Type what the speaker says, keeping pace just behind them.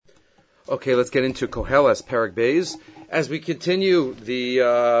Okay, let's get into Koheles, Perek Beis, as we continue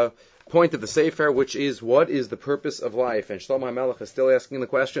the point of the Sefer, which is, what is the purpose of life? And Shlomo HaMelech is still asking the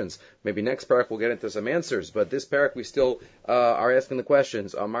questions. Maybe next parak we'll get into some answers, but this parak we still are asking the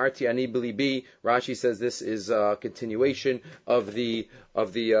questions. Amarti ani b'libi. Rashi says this is a continuation of the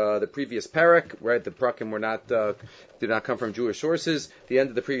previous parak, right? The parakim were not did not come from Jewish sources. The end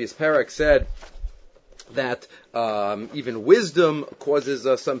of the previous parak said that even wisdom causes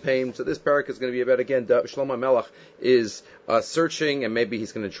some pain. So this parak is going to be about, again, Shlomo HaMelech is searching, and maybe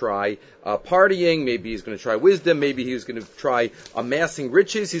he's going to try partying, maybe he's going to try wisdom, maybe he's going to try amassing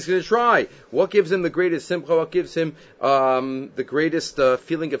riches. He's going to try what gives him the greatest simcha, what gives him the greatest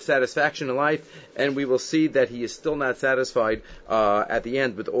feeling of satisfaction in life, and we will see that he is still not satisfied at the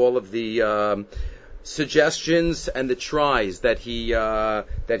end with all of the suggestions and the tries that he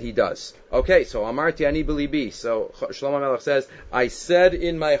does. Okay, so Amarti ani b'libi. So Shlomo HaMelech says, I said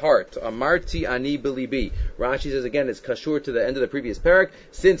in my heart. Amarti ani b'libi. Rashi says again, it's kashur to the end of the previous parak.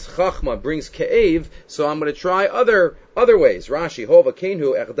 Since Chachma brings ke'ev, so I'm going to try other ways. Rashi, hova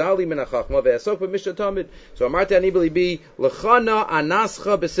kenhu echdali min hachachma ve'asok b'mishta tamid. So Amarti ani b'libi lechana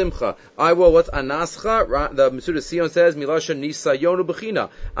anascha b'simcha. I will. What's anascha? The Mesudas Sion says milasha nisayonu b'china.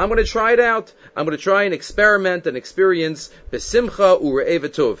 I'm going to try it out. I'm going to try and experiment and experience b'simcha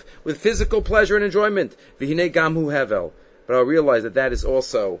u're'evetov, with physical pleasure and enjoyment. V'hinei gam hu hevel. But I'll realize that is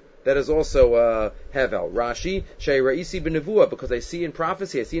also hevel. Rashi, she'ra'isi b'nevuah, because I see in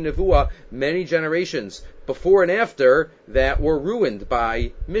prophecy, I see in nevuah many generations before and after that were ruined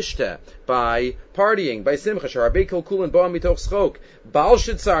by mishteh, by partying, by simcha. Sharabei kolkulin ba mitoch schok. Baal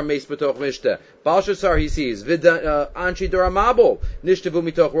shetzar meis b'toch mishteh. Baal shetzar, he sees anshi doramabel nishtavu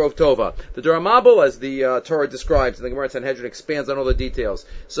mitoch rov tova. The doramabel, as the Torah describes, and the Gemara Sanhedrin expands on all the details.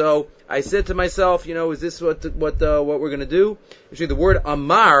 So I said to myself, is this what we're going to do? Actually, the word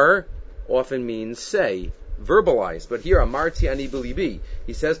amar often means say, verbalize. But here, Amarti ani b'libi,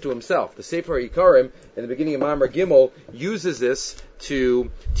 he says to himself. The Sefer Ikarim, in the beginning of Ma'amar Gimel, uses this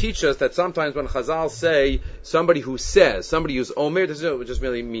to teach us that sometimes when Chazal say somebody who says, somebody who's Omer, this just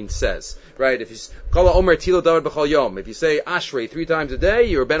merely means says, right? If you Kala Omer Tilo David B'chol Yom, if you say Ashrei 3 times a day,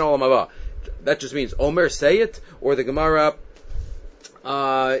 you're Ben Olam Haba. That just means Omer, say it. Or the Gemara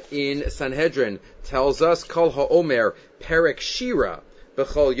in Sanhedrin tells us Kol HaOmer Perek Shira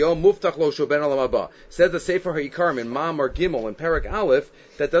B'chol Yom Muftach Lo Shu Ben Olam Haba. Said the Sefer HaIkarim in Ma'amar Gimel in Perek Aleph,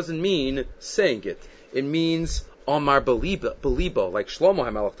 that doesn't mean saying it. It means Omar Belibo, like Shlomo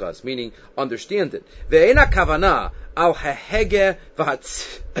HaMelech does, meaning understand it. Ve'ena kavana al hehege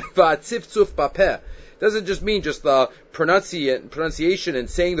v'atziftzuf bapeh. Doesn't just mean just the pronunciation and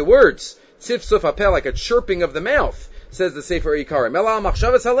saying the words. Tziftzuf bapeh, like a chirping of the mouth, says the Sefer Ikarim. Ela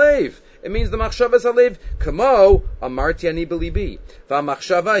machshavas halev. It means the machshavas halev, kamo amarti ani belibi.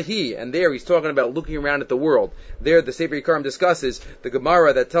 V'machshava hi, and there he's talking about looking around at the world. There the Sefer Yikarim discusses the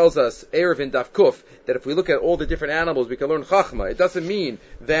Gemara that tells us, Erev in Daf Kuf, that if we look at all the different animals, we can learn chachma. It doesn't mean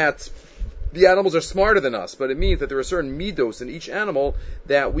that the animals are smarter than us, but it means that there are certain midos in each animal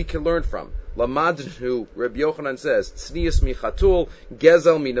that we can learn from. Lamadnu, Reb Yochanan says, tznius mi chatul,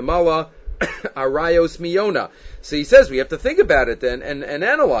 gezel mi nemala, arayos miyona. So he says we have to think about it and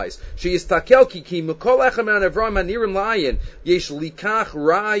analyze. She is takel ki mukol echem an avram anirim la'ayin yesh likach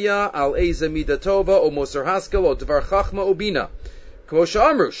raya al eze midatova o moser haskel o dvar chachma o bina. Kmo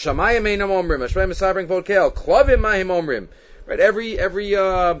she'amru shamayim einam omrim ashmayim esabring vodkel klavim mahim omrim. Right, every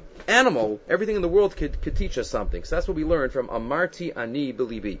animal, everything in the world could teach us something. So that's what we learned from Amarti ani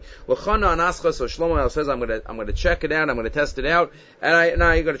b'libi. L'chana anascha. So Shlomo says, I'm going to check it out. I'm going to test it out, and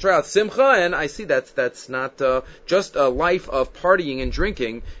I'm going to try out simcha. And I see that's not just a life of partying and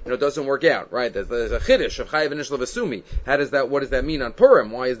drinking. Doesn't work out. Right? There's a chiddush of chayav v'nishla v'sumi. What does that mean on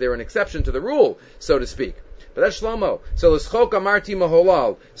Purim? Why is there an exception to the rule, so to speak? But that's Shlomo. So l'schok Amarti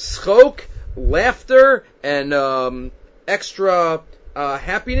maholal. Schok, laughter, and extra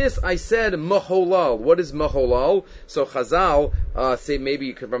happiness. I said maholal. What is maholal? So Chazal say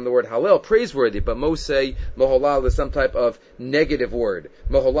maybe from the word halal, praiseworthy, but most say maholal is some type of negative word.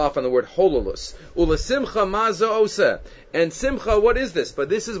 Maholal from the word hololus. Ula simcha maza osa. And simcha, what is this? But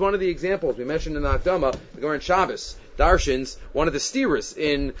this is one of the examples we mentioned in the Akdama, the Gemara in Shabbos, Darshins, one of the steers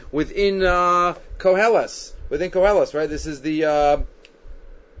within Koheles. Within Koheles, right? This is the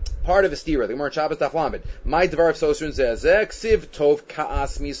part of a stira. The Gemara Shabbos Daf Lamed. My dvar sosrin zeh ksiv tov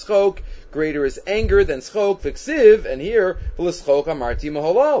kaas mischok. Greater is anger than schok. V'ksiv, and here v'lischok amarti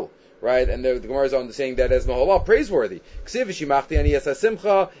maholal. Right, and the Gemara is on saying that as maholal, praiseworthy. Ksiv v'shimachti ani yasa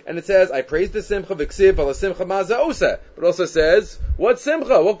simcha, and it says I praise the simcha. V'ksiv v'la simcha maza osa. But also says what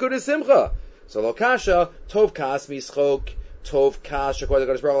simcha? What good is simcha? So lokasha tov kaas mischok. Tov kash shekor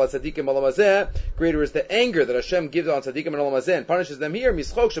HaKadosh Baruch Hu tzadikim olam hazeh. Greater is the anger that Hashem gives on tzadikim and olam hazeh and punishes them here.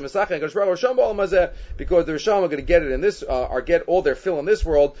 Mischok shemesacheh HaKadosh Baruch Hu Hashem olam hazeh, because the Rishon are going to get it in this, or get all their fill in this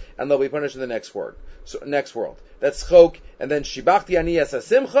world, and they'll be punished in the next world. That's chok, and then shibachti ani es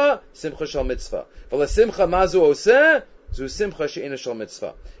simcha shel mitzvah. V'la simcha mazu oseh zu simcha she'ena shel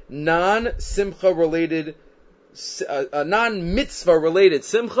mitzvah. Non-simcha related. A non-mitzvah related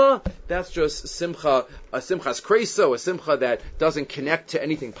simcha, that's just simcha, a simcha's kreso, a simcha that doesn't connect to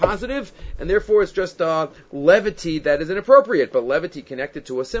anything positive, and therefore it's just levity that is inappropriate. But levity connected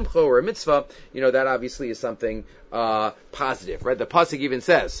to a simcha or a mitzvah, that obviously is something positive, right? The pasuk even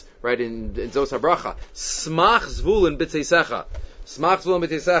says, right, in Zos HaBracha, smach zvulun b'tzeisecha. Smach zvulun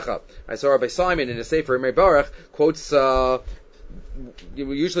b'tzeisecha. I saw Rabbi Simon in a Sefer Imrei Baruch quotes.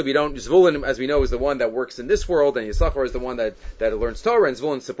 Usually we don't. Zvulun, as we know, is the one that works in this world, and Yisachar is the one that learns Torah, and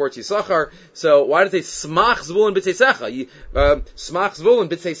Zvulun supports Yisachar. So why does it say smach Zvulun b'tzeisecha? Smach Zvulun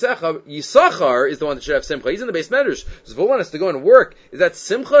b'tzeisecha. Yisachar is the one that should have simcha. He's in the base medrash. Zvulun has to go and work. Is that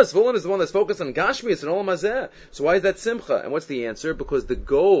simcha? Zvulun is the one that's focused on Gashmius and Olam Hazeh. So why is that simcha? And what's the answer? Because the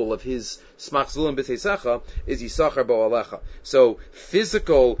goal of his smach Zvulun b'tzeisecha is Yisachar bo'alecha. So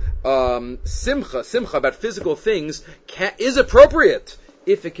physical simcha about physical things is appropriate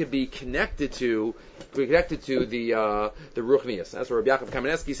if it could be connected to the ruchnius. That's what Rabbi Yaakov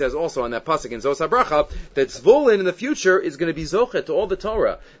Kamenetsky says also on that pasuk in Zos HaBracha, that Zvulun in the future is going to be zochet to all the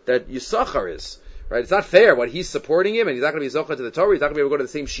Torah that Yisachar is. Right? It's not fair when he's supporting him and he's not going to be zochet to the Torah. He's not going to be able to go to the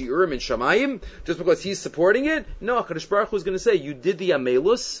same shiurim and shamayim just because he's supporting it. No, HaKadosh Baruch Hu is going to say, you did the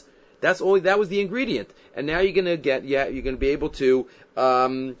amelus. That was the ingredient, and now you're going to be able to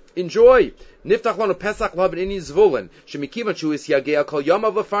enjoy. Niftach lanu Pesach lav in Zvulun shemikivan shu is yagea kol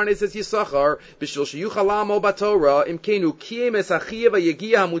yamav lefarnes es Yisachar b'shil sheyuchal la'amo b'Torah imkenu kiyem es hachiyav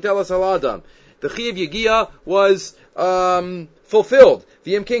hayegia hamutelas al adam. The chiyav yegia was fulfilled.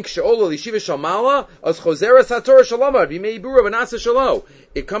 V'yimken k'she'olo l'yeshiva shalmala as chozeres haTorah shalamad v'mei bura v'nasa shalo.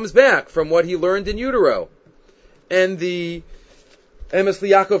 It comes back from what he learned in utero, and the Emes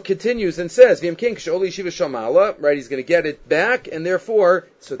Yaakov continues and says, "V'im king k'she'oli yeshiva shamala." Right, he's going to get it back, and therefore,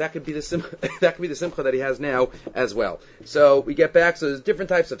 so that could be the simcha that he has now as well. So we get back. So there's different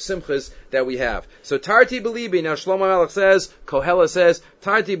types of simchas that we have. So Tarti Belibi. Now Shlomo Melech says, Koheles says,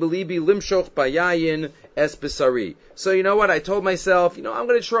 Tarti Belibi limshoch bayayin es besari. So you know what? I told myself, I'm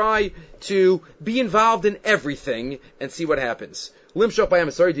going to try to be involved in everything and see what happens. Limshok bayam,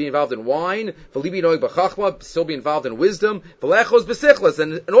 sorry, to be involved in wine. V'libi noig b'chachma, still be involved in wisdom. V'lechos b'sichlas,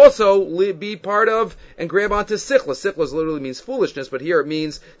 and also be part of and grab onto sichlas. Sichlas literally means foolishness, but here it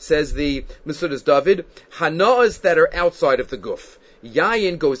means, says the Mesudas David, hana'as that are outside of the guf.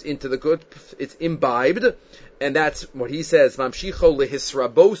 Yayin goes into the guf, it's imbibed, and that's what he says, mamshicho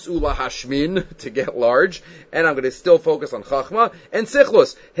lehisrabos ulahashmin, to get large, and I'm going to still focus on chachma, and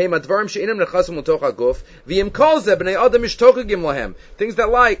sichlos, hey madvarim she'inam nechasum l'toch haguf, v'yim kol zeh b'nei adam mishtokagim lahem, things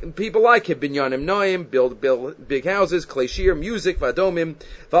that people like, binyanim noim, build big houses, kleshir, music, vadomim,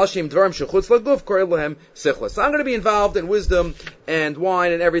 v'alshim dvarim shechutz laguf, korei lahem sichlos. So I'm going to be involved in wisdom, and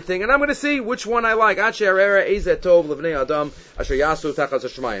wine, and everything, and I'm going to see which one I like, asher era ezet tov l'vnei adam, asher yasu tachas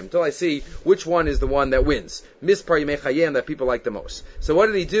hashmayim, until I see which one is the one that wins. Mispar Yimei Chayim, that people like the most. So what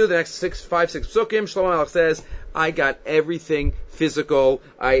did he do? The next 5, 6 psukim, Shlomo Melech says, I got everything physical.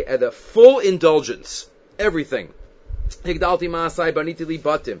 I had a full indulgence. Everything. Higdalti Maasai Baniti li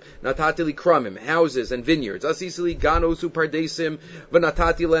Batim, Natati li Kramim, houses and vineyards. Asisi li Ganos upardesim,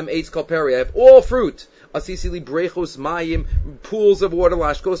 Vanatati lem Eitz Kalperi. I have all fruit. Asisi li Brechos Mayim, pools of water,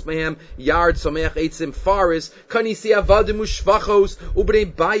 Lashkos Mehem, Yard Someach Eitzim, Faris, Kanisi Avadim Ushvachos, Ubrei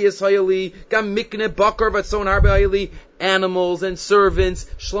Bayis Hayali, Gam Mikne Bakar Vatson Harbe Hayali, animals and servants.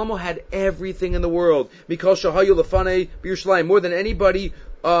 Shlomo had everything in the world. Mikol Shahayu Lefane B'Yerushalayim, more than anybody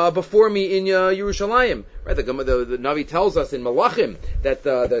before me in Yerushalayim. Right, the Navi tells us in Malachim that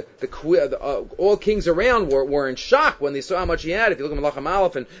all kings around were in shock when they saw how much he had. If you look at Malachim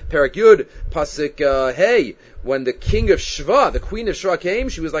Aleph and Perek Yud, Pasuk Hey, when the king of Shva, the queen of Shva came,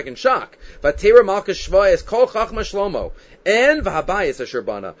 she was like in shock. Vatera Malka Shva es Kol Chachma Shlomo, and Vahabayis Asher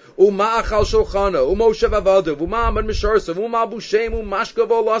Bana, Uma'achal Shulchano, Umoshev Avadu, Uma'amad Misharso, Uma'bushem, Umashka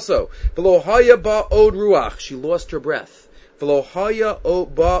Volaso, V'lo Haya Ba Od Ruach. She lost her breath. V'lo Haya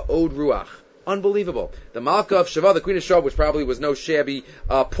Ba Od Ruach. Unbelievable. The Malka of Shava, the queen of Shava, which probably was no shabby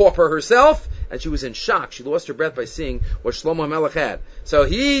pauper herself, and she was in shock. She lost her breath by seeing what Shlomo Melech had. So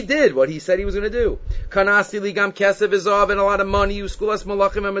he did what he said he was going to do. Kanasi li gam kesev v'zav, and a lot of money. Uskulas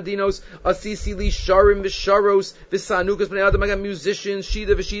malachim and medinos. Asisi li sharim v'sharos v'sanukas b'nei adam. I got musicians, shida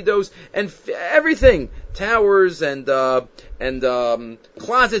v'shidos, and everything. Towers and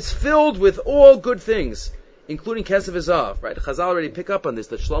closets filled with all good things. including Kesef Izav, right? Chazal already pick up on this,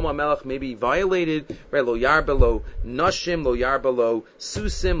 that Shlomo HaMelech may be violated, right? Lo yarba lo nashim, lo yarba lo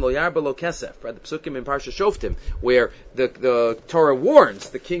susim, lo yarba lo kesef, right? The Psukim in Parsha Shoftim, where the Torah warns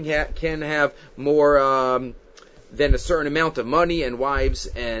the king can have more than a certain amount of money and wives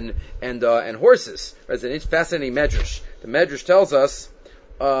and horses. Right? It's a fascinating medrash. The medrash tells us,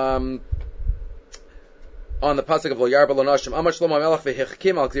 on the pasuk of Lo Yarba Lo Nashim, Amar Shlomo HaMelech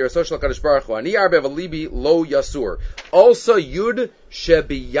v'Hechkim al Gziraso Shel HaKadosh Baruch Hu, Ani Yarbe v'Libi Lo Yasur. Also Yud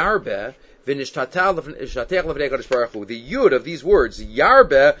Shebi Yarbe v'Nishtateh L'Vnei HaKadosh Baruch Hu. The Yud of these words,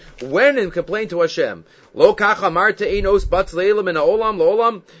 Yarbe, when in complaint to Hashem. Lo Kach Amarta Einos Batz Le'elam Min Ha'olam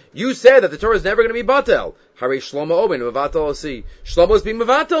Lo'olam. You said that the Torah is never going to be batel. Harei Shlomo Oben Mevatel Osi. Shlomo is being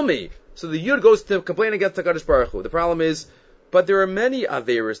Mevatel me. So the Yud goes to complain against the HaKadosh Baruch Hu. The problem is, but there are many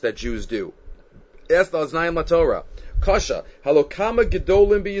Averis that Jews do. Yes, that's Naim LaTorah. Kasha. Halokama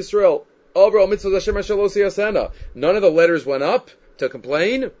Gedolim Be Yisrael. Over Mitzvah Hashem Shalosi Asena. None of the letters went up to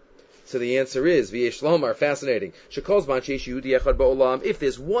complain. So the answer is, V'yesh Lomar, fascinating. Shekol Zman Sheish Yehudi Echad Ba'olam. If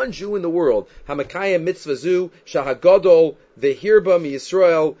there's one Jew in the world, Hamakaya Mitzvah Zu, Shahagadol, Vehirba Mi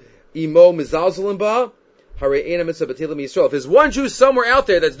Yisrael, Imo Mizalzalim Ba, Hare'ena Mitzvah Batilim Mi Yisrael. If there's one Jew somewhere out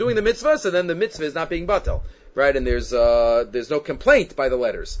there that's doing the mitzvah, so then the mitzvah is not being batel. Right? And there's no complaint by the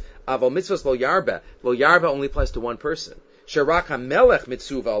letters. Aval mitzvahs lo yarba. Lo yarba only applies to one person. Sharak ha-melech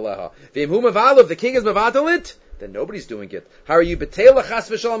mitzuva aleha. V'imhu mevalo, if the king is mevatel it, then nobody's doing it. How are you betela chas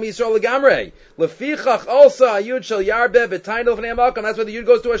v'shalom Yisrael legamrei? Lefichach also ayud shel yarba v'tainel v'nei amalkam. That's why the yud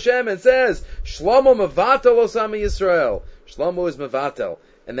goes to Hashem and says, Shlomo mevatel osami Yisrael. Shlomo is mevatel.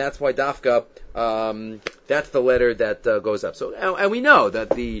 And that's why Dafka, that's the letter that goes up. So, and we know that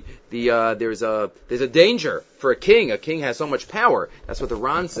there's a danger for a king. A king has so much power. That's what the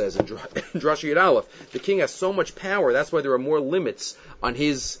Ran says in Drush Yud Aleph. The king has so much power. That's why there are more limits on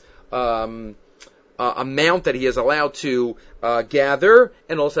his amount that he is allowed to gather,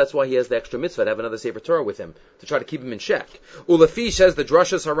 and also that's why he has the extra mitzvah to have another Sefer Torah with him, to try to keep him in check. Ulefi says the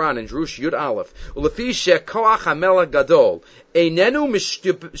Drushas Haran in Drush Yud Aleph, Ulefi shekoach hamelech gadol, einenu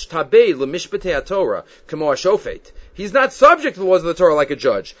mishtabei lemishpatei HaTorah, kamo hashofet. He's not subject to the laws of the Torah like a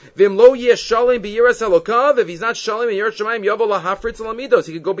judge. Vim lo yeh shalim b'yiras elokav, if he's not shalim in Yiras Shamayim, yavo lahafritz l'amidos,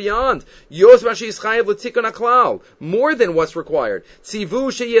 he could go beyond. Yos mashi yischayev l'tikon haklal, more than what's required. Tzivu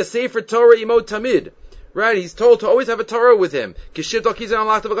sheyeh sefer Torah imo tamid. Right, he's told to always have a Torah with him. Kishit al kizan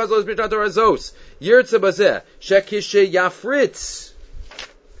alach tavagazos b'shtat Torah zos. Yirtze bazeh, shekishe yafritz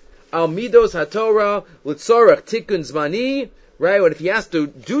al midos haTorah l'tzorach tikun zmani. Right, but if he has to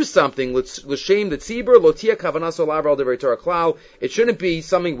do something, l'shem the tzibur, lotia kavanaso lavar al devrei Torah klal, it shouldn't be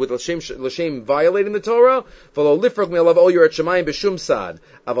something with l'shem violating the Torah. V'lo lifrok me'alav ol yirat shamayim b'shum sad.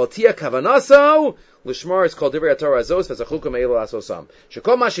 Aval tia kavanaso, l'shmar is called devrei Torah azos, v'zachuka me'elo asosam.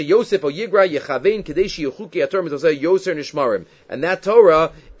 Shekol ma she Yosef o yigra yechavein kedei she'yechuki ator mitosei yoser nishmarim. And that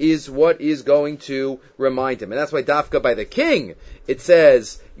Torah is what is going to remind him. And that's why Dafka by the king, it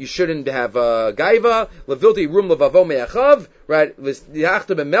says, you shouldn't have gaiva, levilti rum levavo me'achav, right?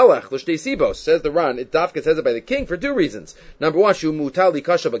 L'yachta b'melech, l'shtei sibos, says the Ran. Dafka says it by the king for two reasons. Number one, shu mutal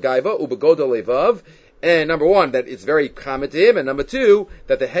likasha b'gaiva, u'begodo levav. And number one, that it's very common to him. And number two,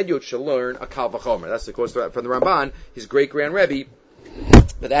 that the hedyot should learn a kal v'chomer. That's of course from the Ramban, his great-grand Rebbe.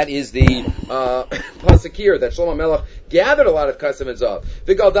 But that is the pasuk here that Shlomo Melech gathered a lot of kasim and zav.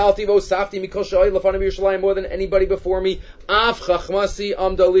 V'galdalti v'osafti mikol sha'oi lefanim Yerushalayim, more than anybody before me. Af chachmasi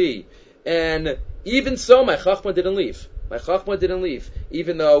amdali. And even so, my chachma didn't leave. My chachma didn't leave,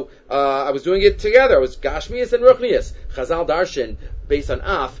 even though I was doing it together. I was gashmias and ruchnias. Chazal darshan based on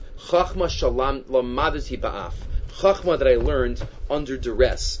af chachma shalam lamadati ba'af. Chachma that I learned under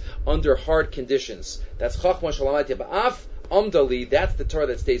duress, under hard conditions. That's chachma shalamati ba'af. Amdali, that's the Torah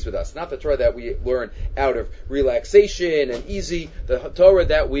that stays with us, not the Torah that we learn out of relaxation and easy, the Torah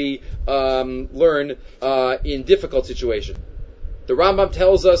that we learn in difficult situation. The Rambam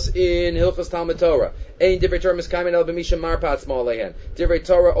tells us in Hilchos Talmud Torah, Ein Divrei Torah miskaymin el b'misha marpat small lehen. Divrei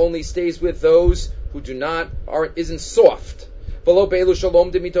Torah only stays with those who isn't soft. It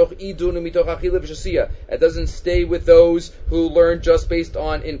doesn't stay with those who learn just based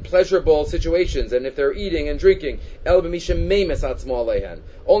on in pleasurable situations and if they're eating and drinking. Only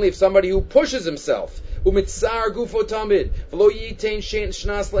if somebody who pushes himself, he doesn't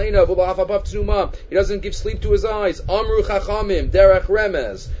give sleep to his eyes. Amru chachamim derech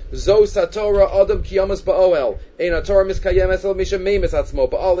remez zo satora adam kiyamas ba'oel ein haTorah miskayemes el misha meimes atzmo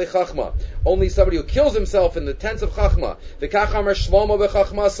ba'alei chachma. Only somebody who kills himself in the tents of chachma. V'kachamar Shlomo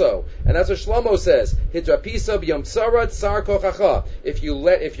v'chachmaso, and that's what Shlomo says. Hidrapisa b'yom tzara tsar kochacha. If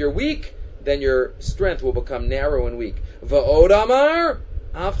you're weak, then your strength will become narrow and weak. Va'od amar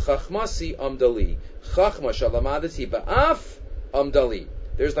Af chachmasi amdali. Chachma shalamadati ba'af amdali.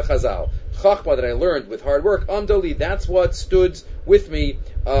 There's the Chazal. Chachma that I learned with hard work, amdali, that's what stood with me,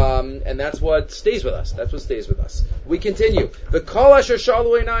 and that's what stays with us. That's what stays with us. We continue. The Kol Asher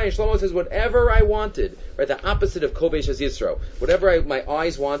Shalu Einai, Shlomo says, whatever I wanted, right, the opposite of Kovesh Yisro. Whatever my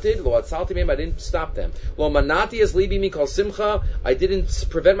eyes wanted, Lo Atzalti Meim, I didn't stop them. Lo Manati Es Libi Mikol Simcha, I didn't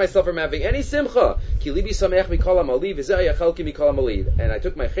prevent myself from having any Simcha. Ki Libi Sameach Mikol HaMaliv, V'zeh Yachalki Mikol HaMaliv. And I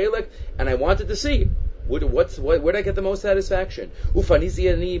took my Chelek, and I wanted to see. Where did I get the most satisfaction? I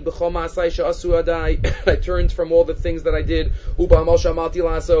turned from all the things that I did.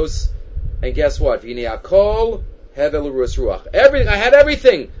 And guess what? Everything. I had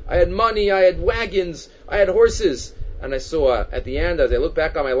everything. I had money, I had wagons, I had horses. And I saw at the end, as I look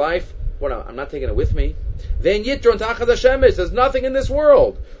back on my life, I'm not taking it with me. There's nothing in this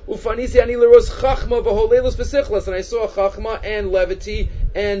world. And I saw chachma and levity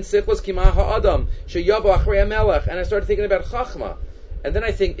and sichlos kimah ha'adam sheyavo achrei hamelech. And I started thinking about chachma. And then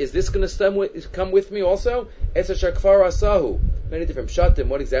I think, is this going to come with me also? Many different shatim,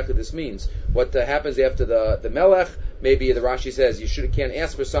 what exactly this means. What happens after the melech? Maybe the Rashi says you can't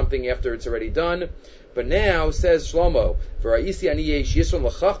ask for something after it's already done. But now, says Shlomo,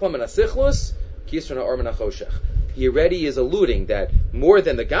 he already is alluding that more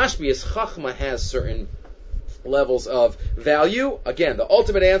than the Gashmias, Chachma has certain levels of value. Again, the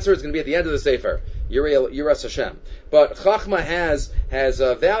ultimate answer is going to be at the end of the Sefer, Yiras Hashem. But Chachma has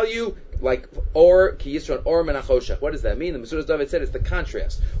value, like or ki yisron or menachoshech. What does that mean? The Mesudas David said it's the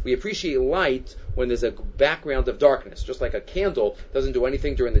contrast. We appreciate light when there's a background of darkness. Just like a candle doesn't do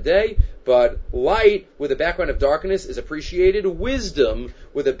anything during the day, but light with a background of darkness is appreciated. Wisdom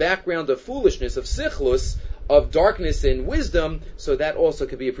with a background of foolishness, of sichlus, of darkness and wisdom, so that also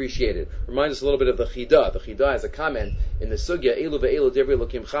can be appreciated. Reminds us a little bit of the Chidah. The Chidah has a comment in the Sugya, Elu ve'elu devri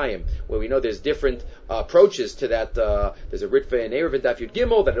Elokim Chaim, where we know there's different approaches to that. There's a Ritva and Erev and Daf Yud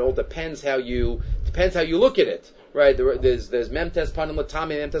Gimel, that it all depends how you look at it. Right? There's Memtes Panim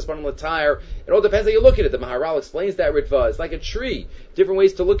Latami, Memtes Panim Latire. It all depends how you look at it. The Maharal explains that Ritva. It's like a tree. Different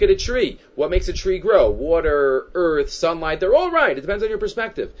ways to look at a tree. What makes a tree grow? Water, earth, sunlight. They're all right. It depends on your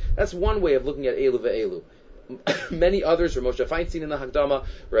perspective. That's one way of looking at Elu ve'elu. Many others, or Moshe Feinstein in the Hagdama,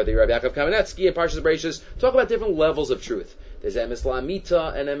 or the Rabbi Yaakov Kamenetsky and Parshas Bereishis, talk about different levels of truth. There's emes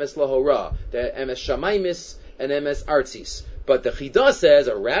la'amita and emes lahora. There's emes shamaimis and emes artzis. But the Chidah says,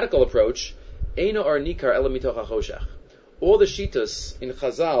 a radical approach, eino ar nikar ela mitoch hachoshech. All the shitas in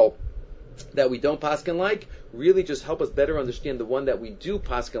Chazal that we don't paskin like really just help us better understand the one that we do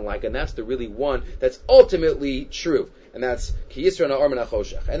paskin like, and that's the really one that's ultimately true. And that's Ki Yisra Na'or Min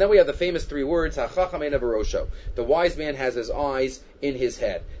HaChoshech. And then we have the famous three words, HaChacham Einav Barosho. The wise man has his eyes in his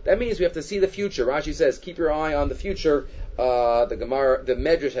head. That means we have to see the future. Rashi says, keep your eye on the future. The Gemara, the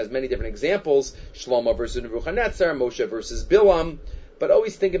Medrash has many different examples. Shlomo versus Nebuchadnezzar, Moshe versus Bilam. But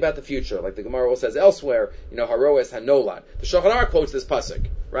always think about the future. Like the Gemara also says elsewhere, Haroes HaNolad. The Shulchan Aruch quotes this pasuk,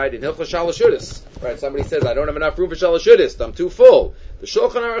 right? In Hilchos Shalashudis. Right? Somebody says, I don't have enough room for Shalashudis. I'm too full. The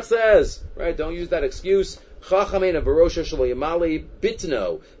Shulchan Aruch says, right? Don't use that excuse. Chachamein Barosha Shelo Yamali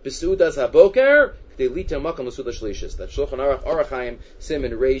Bitno Besudas Haboker K'delita Makam L'Suda Shlishis. That Shulchan Aruch Arachaim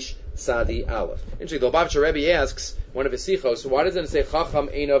Siman Reish Sadi Aleph. Interesting. The Lubavitcher Rebbe asks one of his sichos, why doesn't it say Chacham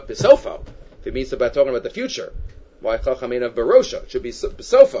Einav Besofo? If it means about talking about the future, why Chacham Einav Barosha? It should be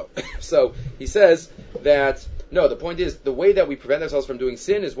Besofo. So he says that no. The point is the way that we prevent ourselves from doing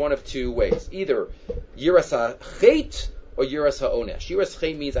sin is one of two ways: either Yiras HaChet or Yiras HaOnesh. Yiras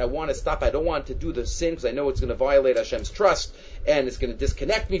HaChet means I want to stop, I don't want to do the sin because I know it's going to violate Hashem's trust and it's going to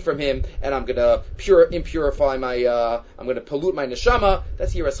disconnect me from Him and I'm going to impurify I'm going to pollute my neshama.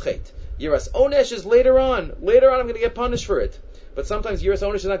 That's Yiras HaChet. Yiras HaOnesh is later on. Later on I'm going to get punished for it. But sometimes Yiras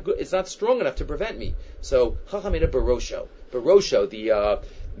HaOnesh is not good, it's not strong enough to prevent me. So, Chacham Einav Barosho. Barosho,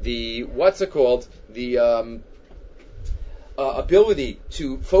 the what's it called? The ability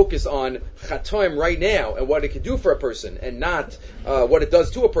to focus on chatoim right now and what it can do for a person, and not what it does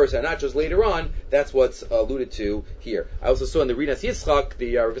to a person, and not just later on. That's what's alluded to here. I also saw in the Rinas Yitzchak,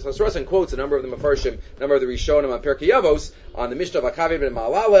 the Rav Yitzchak Rosen quotes a number of the Mefarshim, a number of the Rishonim on Perkei Avos on the Mishnah of Akavi ben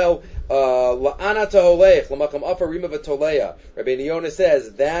Malalel, La'ana taholech l'makam afa rima v'toleya. Rabbi Yonah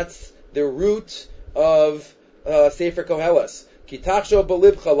says that's the root of Sefer Koheles. Ki tachsho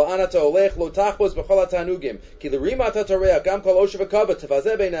belibcha la'ana ta'olech lo tachbos b'chol ha'tanugim ki l'rima ta'toreach gam kol oshev ha'kavod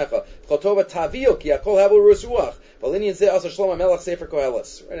tevazeh beinecha v'chol tova tavil ki hakol havel rusuach v'linyan zeh asa Shlomo Melech Sefer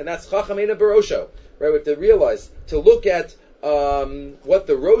Koheles. Right, and that's Chacham Einav Barosho. Right, we have to realize, to look at what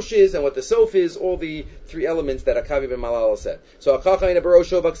the Rosh is and what the Sof is, all the three elements that Akavi ben Malala said. So and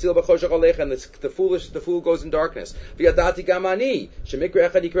the fool goes in darkness. I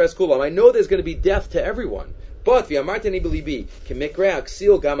know there's going to be death to everyone. But is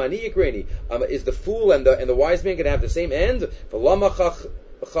the fool and the wise man going to have the same end?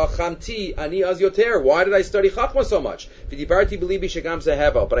 Why did I study Chachma so much?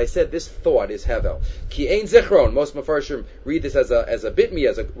 But I said this thought is Hevel. Ki ein zichron. Most Mefarshim read this as a bitmi,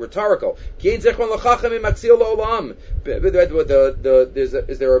 as a rhetorical. Ki ein zichron l'chacham im aksil la'olam.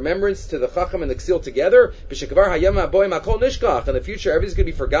 Is there a remembrance to the Chacham and the Ksil together? B'shekvar hayam ha'boim hakol nishkach. In the future, everything's going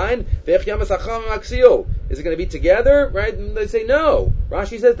to be forgotten. Ve'ech yamas hacham ha'aksil. Is it going to be together? Right? And they say no.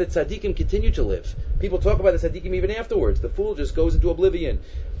 Rashi says that tzaddikim continue to live. People talk about the tzaddikim even afterwards. The fool just goes into oblivion.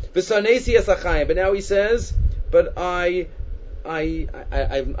 But now he says, but I'm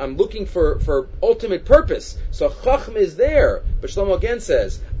looking for ultimate purpose. So Chachma is there. But Shlomo again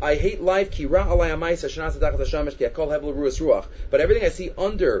says, I hate life, but everything I see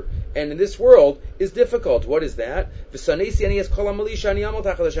under and in this world is difficult. What is that?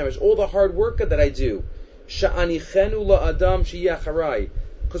 All the hard work that I do.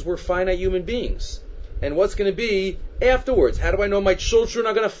 Because we're finite human beings. And what's going to be afterwards? How do I know my children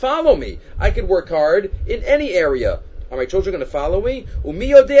are going to follow me? I could work hard in any area. Are my children going to follow me?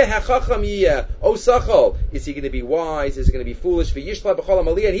 Is he going to be wise? Is he going to be foolish? And he's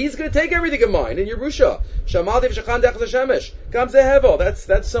going to take everything of mine in Yerusha.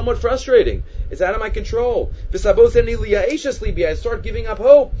 That's somewhat frustrating. It's out of my control. I start giving up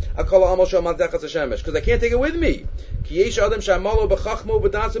hope because I can't take it with me. A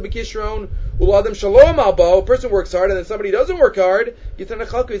person works hard and then somebody doesn't work hard, he's going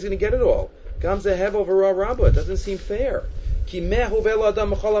to get it all. It doesn't seem fair. What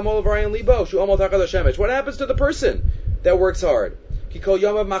happens to the person that works hard? He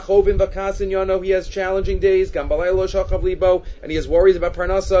has challenging days, and he has worries about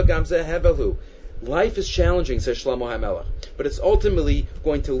parnasa. Life is challenging, says Shlomo HaMelech, but it's ultimately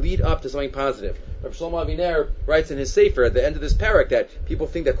going to lead up to something positive. Rabbi Shlomo Aviner writes in his Sefer at the end of this parak that people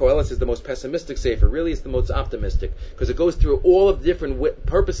think that Koheles is the most pessimistic Sefer. Really, it's the most optimistic, because it goes through all of the different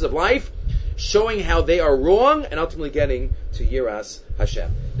purposes of life, showing how they are wrong, and ultimately getting to Yiras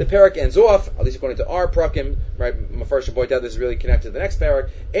Hashem. The parak ends off, at least according to our prakim, right? Mefarshim point out this is really connected to the next parak.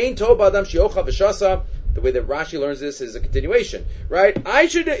 Ein tov adam shiocha v'shasa. The way that Rashi learns this is a continuation, right? I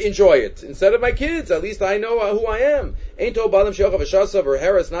should enjoy it instead of my kids. At least I know who I am. Ein tov b'adam she'ochav v'shasa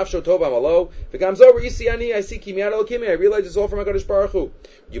v'heres nafsho tov amalo v'gamzo r'yisi I see kimiyad elokimi. I realize it's all from HaKadosh Baruch Hu.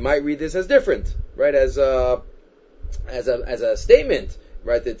 You might read this as different, right? As a statement.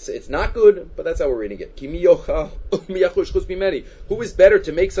 Right, it's not good, but that's how we're reading it. Who is better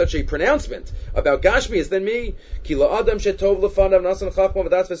to make such a pronouncement about Gashmias than me?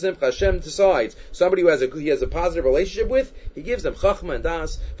 Hashem decides. Somebody who he has a positive relationship with, he gives them chachma and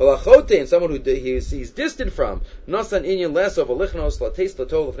das. And someone who he's distant from,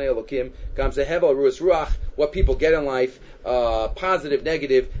 what people get in life, positive,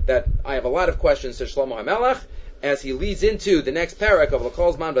 negative. That I have a lot of questions, says Shlomo HaMelech, as he leads into the next parak of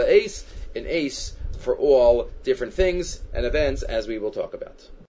L'Kol Zman Ba'Ace, an ace for all different things and events, as we will talk about.